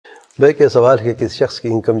بھائی کہ سوال ہے کہ کسی شخص کی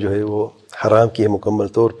انکم جو ہے وہ حرام کی ہے مکمل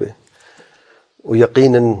طور پہ، وہ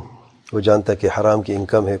یقیناً وہ جانتا ہے کہ حرام کی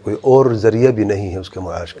انکم ہے، کوئی اور ذریعہ بھی نہیں ہے اس کے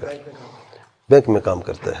معاش کا، بینک میں کام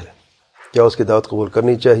کرتا ہے، کیا اس کی دعوت قبول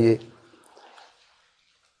کرنی چاہیے؟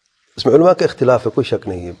 اس میں علماء کا اختلاف ہے، کوئی شک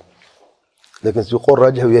نہیں ہے، لیکن جو قول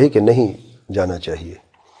راجح ہے یہی کہ نہیں جانا چاہیے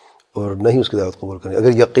اور نہیں اس کی دعوت قبول کرنی،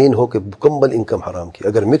 اگر یقین ہو کہ مکمل انکم حرام کی،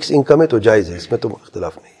 اگر مکس انکم ہے تو جائز ہے، اس میں تو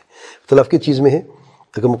اختلاف نہیں ہے۔ اختلاف کی چیز میں ہے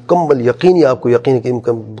اگر مکمل یقینی آپ کو یقین ہے کہ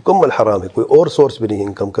انکم مکمل حرام ہے، کوئی اور سورس بھی نہیں ہے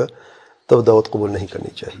انکم کا، تب دعوت قبول نہیں کرنی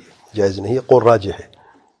چاہیے، جائز نہیں ہے، قول راجح ہے،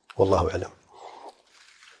 واللہ اعلم۔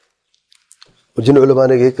 جن علماء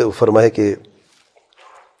نے یہ فرمایا کہ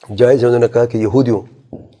جائز ہے، انہوں نے کہا کہ یہودیوں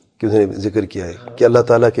کہ انہوں نے ذکر کیا ہے کہ اللہ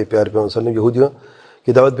تعالیٰ کے پیارے پیغمبر صلی اللہ علیہ وسلم یہودیوں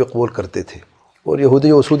کی دعوت بھی قبول کرتے تھے، اور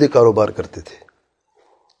یہودی وہ سودی کاروبار کرتے تھے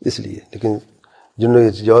اس لیے، لیکن جنہوں نے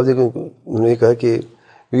جواب دیا انہوں نے کہا کہ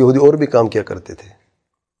یہودی اور بھی کام کیا کرتے تھے،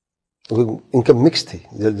 ان کا مکس تھی،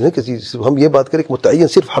 ہم یہ بات کریں کہ متعین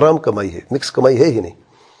صرف حرام کمائی ہے، مکس کمائی ہے ہی نہیں،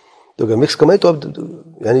 تو اگر مکس کمائی تو اب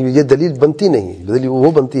یعنی یہ دلیل بنتی نہیں ہے، دلیل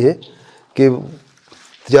وہ بنتی ہے کہ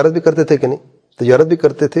تجارت بھی کرتے تھے کہ نہیں، تجارت بھی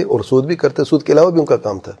کرتے تھے اور سود بھی کرتے، سود کے علاوہ بھی ان کا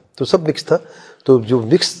کام تھا، تو سب مکس تھا، تو جو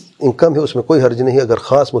مکس انکم ہے اس میں کوئی حرج نہیں ہے، اگر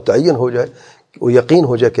خاص متعین ہو جائے، وہ یقین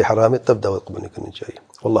ہو جائے کہ حرام ہے، تب دعوت قبول نہیں کرنی چاہیے،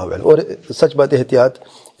 واللہ اعلم۔ اور سچ بات احتیاط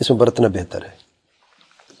اس میں برتنا بہتر ہے،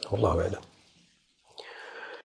 واللہ اعلم۔